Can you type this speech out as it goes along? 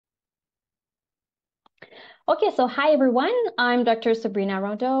Okay, so hi everyone. I'm Dr. Sabrina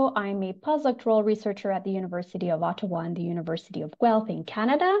Rondeau. I'm a postdoctoral researcher at the University of Ottawa and the University of Guelph in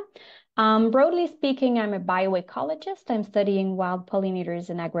Canada. Broadly speaking, I'm a bioecologist. I'm studying wild pollinators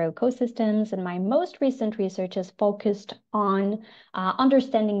and agroecosystems, and my most recent research is focused on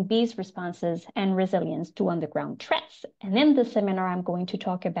understanding bees' responses and resilience to underground threats. And in this seminar, I'm going to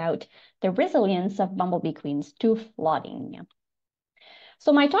talk about the resilience of bumblebee queens to flooding.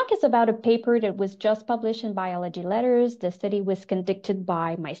 So my talk is about a paper that was just published in Biology Letters. The study was conducted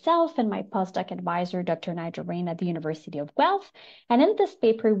by myself and my postdoc advisor, Dr. Nigel Rain at the University of Guelph. And in this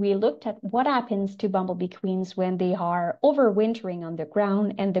paper, we looked at what happens to bumblebee queens when they are overwintering on the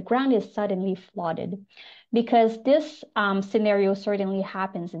ground and the ground is suddenly flooded. Because this scenario certainly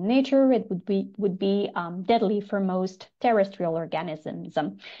happens in nature, it would be deadly for most terrestrial organisms.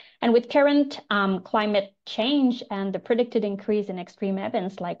 And with current climate change and the predicted increase in extreme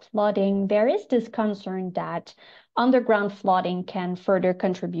events like flooding, there is this concern that underground flooding can further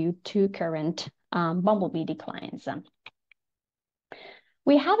contribute to current bumblebee declines.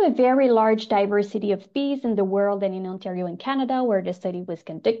 We have a very large diversity of bees in the world and in Ontario and Canada, where the study was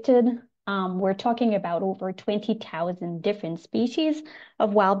conducted. We're talking about over 20,000 different species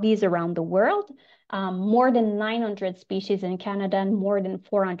of wild bees around the world, more than 900 species in Canada and more than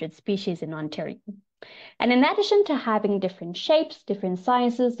 400 species in Ontario. And in addition to having different shapes, different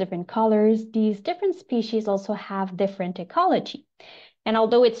sizes, different colors, these different species also have different ecology. And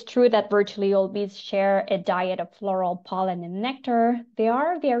although it's true that virtually all bees share a diet of floral pollen and nectar, there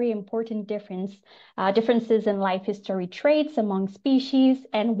are very important differences in life history traits among species,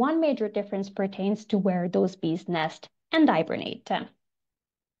 and one major difference pertains to where those bees nest and hibernate.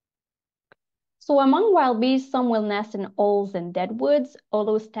 So among wild bees, some will nest in holes in dead woods,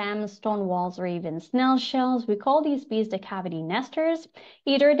 hollow stems, stone walls, or even snail shells. We call these bees the cavity nesters.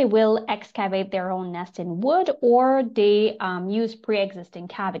 Either they will excavate their own nest in wood or they use pre-existing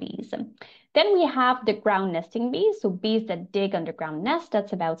cavities. Then we have the ground nesting bees, so bees that dig underground nests.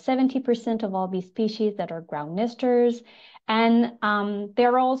 That's about 70% of all bee species that are ground nesters. And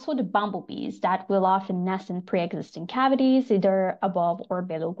there are also the bumblebees that will often nest in pre-existing cavities, either above or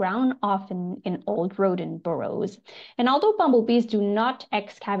below ground, often in old rodent burrows. And although bumblebees do not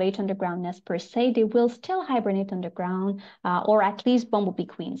excavate underground nests per se, they will still hibernate underground, or at least bumblebee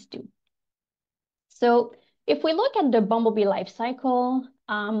queens do. So if we look at the bumblebee life cycle,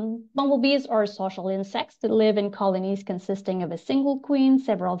 bumblebees are social insects that live in colonies consisting of a single queen,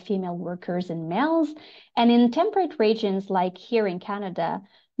 several female workers, and males. And in temperate regions like here in Canada,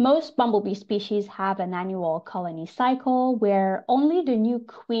 most bumblebee species have an annual colony cycle where only the new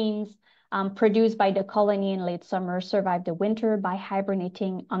queens produced by the colony in late summer survive the winter by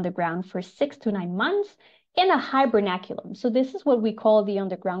hibernating on the ground for 6 to 9 months in a hibernaculum. So this is what we call the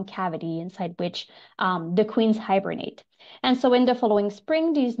underground cavity inside which the queens hibernate. And so in the following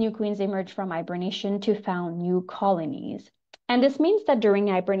spring, these new queens emerge from hibernation to found new colonies. And this means that during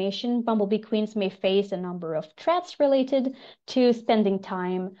hibernation, bumblebee queens may face a number of threats related to spending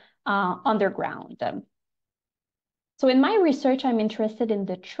time underground. So in my research, I'm interested in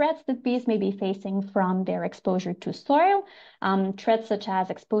the threats that bees may be facing from their exposure to soil, threats such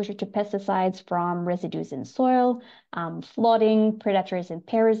as exposure to pesticides from residues in soil, flooding, predators and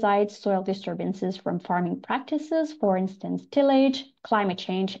parasites, soil disturbances from farming practices, for instance, tillage, climate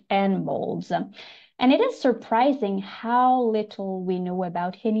change, and molds. And it is surprising how little we know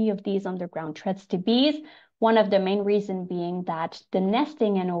about any of these underground threats to bees. One of the main reasons being that the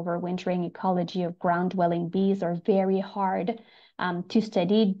nesting and overwintering ecology of ground-dwelling bees are very hard to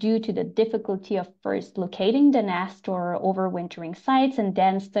study due to the difficulty of first locating the nest or overwintering sites and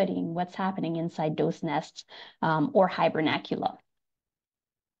then studying what's happening inside those nests or hibernacula.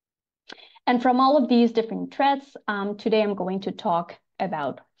 And from all of these different threats, today I'm going to talk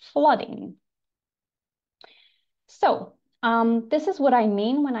about flooding. So, this is what I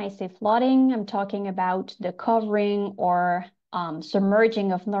mean when I say flooding. I'm talking about the covering or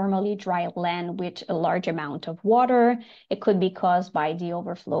submerging of normally dry land with a large amount of water. It could be caused by the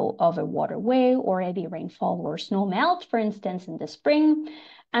overflow of a waterway or heavy rainfall or snow melt, for instance, in the spring.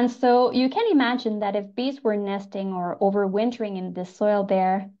 And so you can imagine that if bees were nesting or overwintering in the soil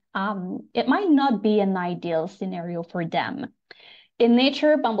there, it might not be an ideal scenario for them. In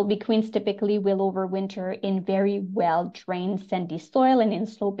nature, bumblebee queens typically will overwinter in very well-drained sandy soil and in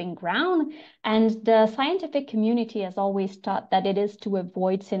sloping ground. And the scientific community has always thought that it is to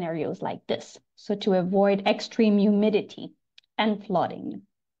avoid scenarios like this. So to avoid extreme humidity and flooding.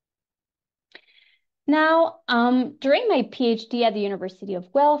 Now, during my PhD at the University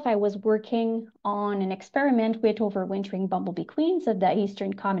of Guelph, I was working on an experiment with overwintering bumblebee queens of the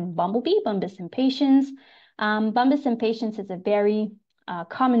eastern common bumblebee, Bombus impatiens. Bombus impatiens is a very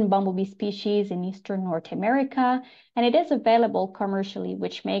common bumblebee species in eastern North America, and it is available commercially,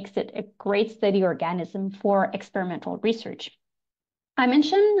 which makes it a great study organism for experimental research. I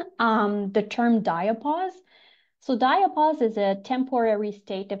mentioned the term diapause. So diapause is a temporary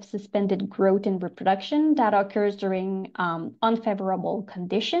state of suspended growth and reproduction that occurs during unfavorable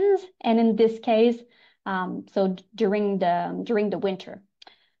conditions, and in this case, so during the winter.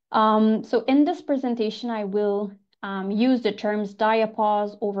 So in this presentation, I will use the terms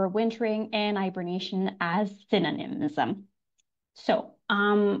diapause, overwintering, and hibernation as synonyms. I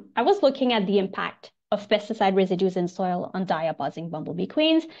was looking at the impact of pesticide residues in soil on diapausing bumblebee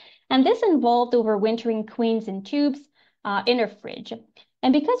queens, and this involved overwintering queens in tubes in a fridge.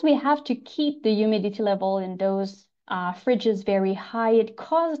 And because we have to keep the humidity level in those fridges very high, it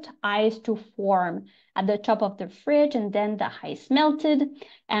caused ice to form at the top of the fridge, and then the ice melted,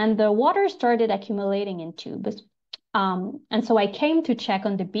 and the water started accumulating in tubes. And so I came to check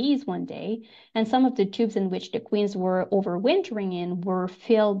on the bees one day, and some of the tubes in which the queens were overwintering in were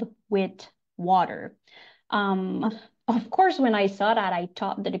filled with water. Of course, when I saw that, I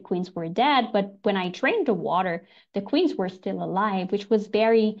thought that the queens were dead, but when I drained the water, the queens were still alive, which was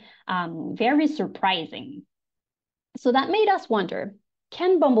very surprising. So that made us wonder,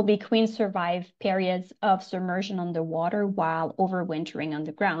 can bumblebee queens survive periods of submersion underwater while overwintering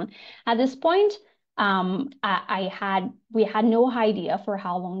underground? At this point, we had no idea for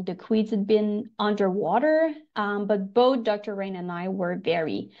how long the queens had been underwater, but both Dr. Rain and I were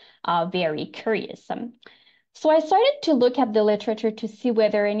very curious. So I started to look at the literature to see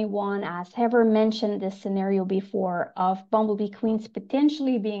whether anyone has ever mentioned this scenario before of bumblebee queens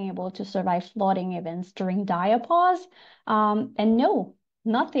potentially being able to survive flooding events during diapause. And no,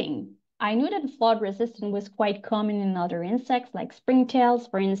 nothing. I knew that flood resistance was quite common in other insects like springtails,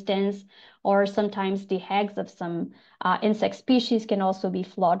 for instance, or sometimes the eggs of some insect species can also be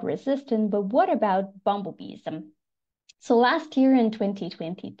flood resistant. But what about bumblebees? So last year in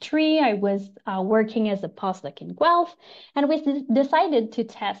 2023, I was working as a postdoc in Guelph, and we decided to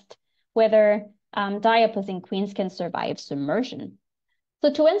test whether diapausing queens can survive submersion.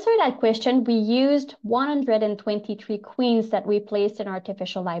 So to answer that question, we used 123 queens that we placed in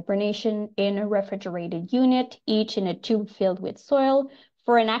artificial hibernation in a refrigerated unit, each in a tube filled with soil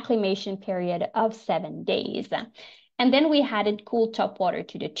for an acclimation period of 7 days. And then we added cool top water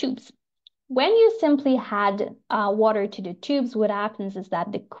to the tubes. When you simply add water to the tubes, what happens is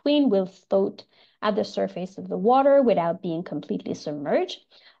that the queen will float at the surface of the water without being completely submerged,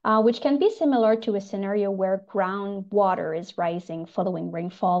 which can be similar to a scenario where groundwater is rising following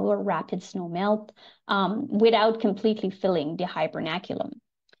rainfall or rapid snow melt without completely filling the hibernaculum.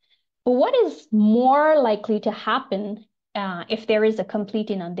 But what is more likely to happen if there is a complete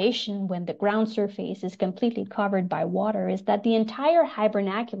inundation when the ground surface is completely covered by water is that the entire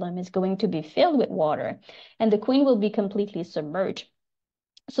hibernaculum is going to be filled with water and the queen will be completely submerged.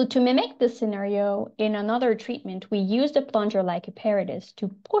 So to mimic this scenario, in another treatment, we used a plunger-like apparatus to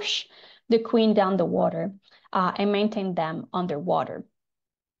push the queen down the water and maintain them underwater.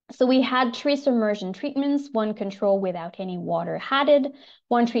 So we had 3 submersion treatments, one control without any water added,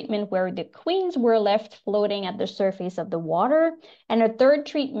 one treatment where the queens were left floating at the surface of the water, and a third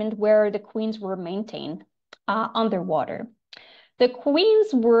treatment where the queens were maintained underwater. The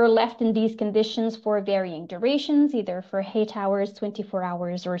queens were left in these conditions for varying durations, either for 8 hours, 24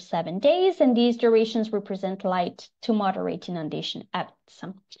 hours, or 7 days, and these durations represent light to moderate inundation events.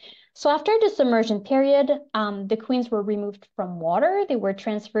 So after the submersion period, the queens were removed from water. They were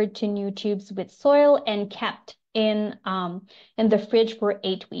transferred to new tubes with soil and kept in the fridge for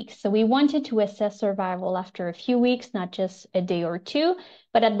 8 weeks. So we wanted to assess survival after a few weeks, not just a day or two,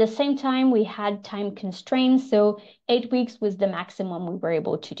 but at the same time, we had time constraints. So 8 weeks was the maximum we were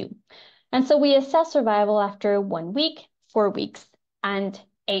able to do. And so we assessed survival after 1 week, 4 weeks, and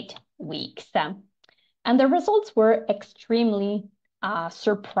 8 weeks. And the results were extremely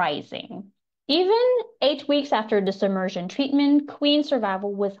surprising. Even 8 weeks after the submersion treatment, queen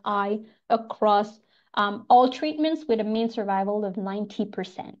survival was high across all treatments with a mean survival of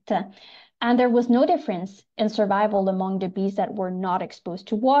 90%. And there was no difference in survival among the bees that were not exposed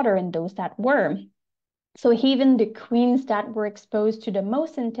to water and those that were. So even the queens that were exposed to the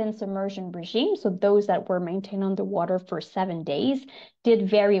most intense immersion regime, so those that were maintained underwater for 7 days, did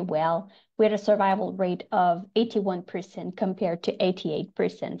very well with a survival rate of 81% compared to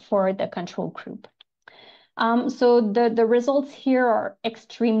 88% for the control group. So the results here are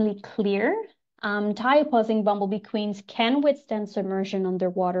extremely clear. Diapausing bumblebee queens can withstand submersion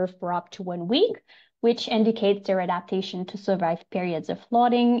underwater for up to 1 week, which indicates their adaptation to survive periods of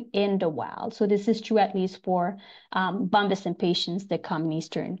flooding in the wild. So this is true at least for Bombus impatiens, the common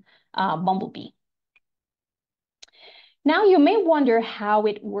eastern bumblebee. Now you may wonder how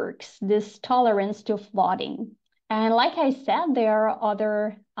it works, this tolerance to flooding. And like I said, there are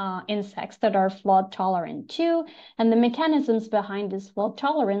other insects that are flood tolerant too, and the mechanisms behind this flood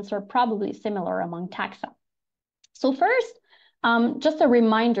tolerance are probably similar among taxa. So first, just a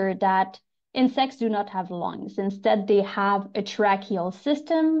reminder that insects do not have lungs. Instead, they have a tracheal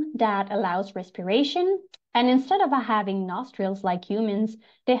system that allows respiration. And instead of having nostrils like humans,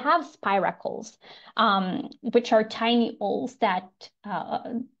 they have spiracles, which are tiny holes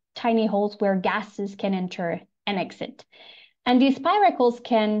where gases can enter and exit. And these spiracles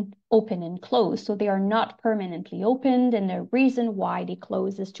can open and close, so they are not permanently opened. And the reason why they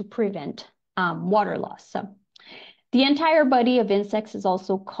close is to prevent water loss. So the entire body of insects is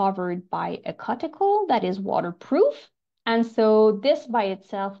also covered by a cuticle that is waterproof. And so this by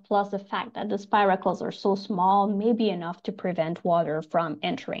itself, plus the fact that the spiracles are so small, may be enough to prevent water from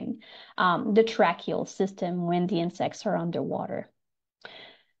entering the tracheal system when the insects are underwater.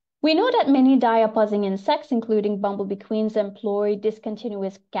 We know that many diapausing insects, including bumblebee queens, employ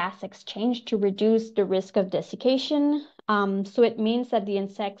discontinuous gas exchange to reduce the risk of desiccation. So it means that the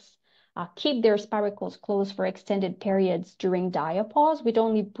insects keep their spiracles closed for extended periods during diapause with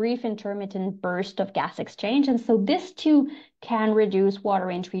only brief intermittent bursts of gas exchange. And so this too can reduce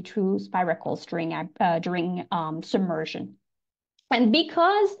water entry through spiracles during submersion. And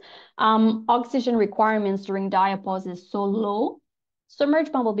because oxygen requirements during diapause is so low,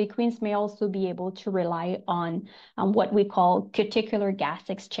 submerged bumblebee queens may also be able to rely on what we call cuticular gas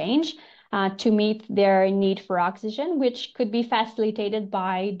exchange to meet their need for oxygen, which could be facilitated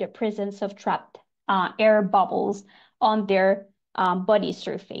by the presence of trapped air bubbles on their body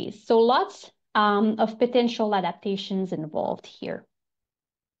surface. So lots of potential adaptations involved here.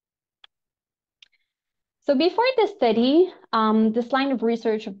 So before this study, this line of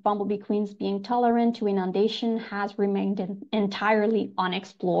research of bumblebee queens being tolerant to inundation has remained entirely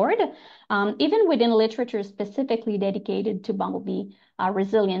unexplored, even within literature specifically dedicated to bumblebee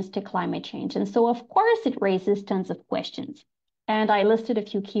resilience to climate change. And so, of course, it raises tons of questions. And I listed a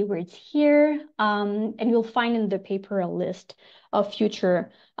few keywords here, and you'll find in the paper a list of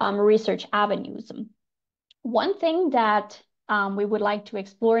future research avenues. One thing that we would like to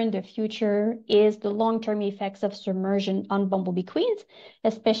explore in the future is the long-term effects of submersion on bumblebee queens,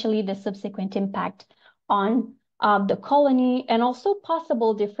 especially the subsequent impact on the colony and also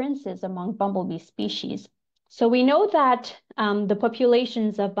possible differences among bumblebee species. So we know that the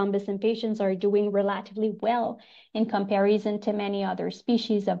populations of Bombus impatiens are doing relatively well in comparison to many other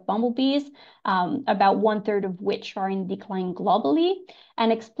species of bumblebees, about 1/3 of which are in decline globally,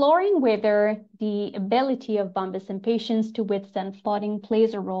 and exploring whether the ability of Bombus impatiens to withstand flooding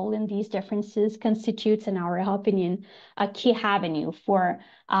plays a role in these differences constitutes, in our opinion, a key avenue for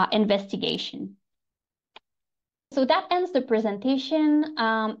investigation. So that ends the presentation.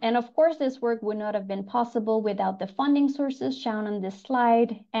 And of course, this work would not have been possible without the funding sources shown on this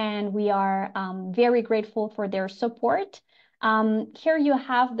slide. And we are very grateful for their support. Here you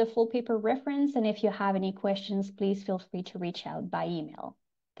have the full paper reference. And if you have any questions, please feel free to reach out by email.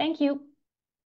 Thank you.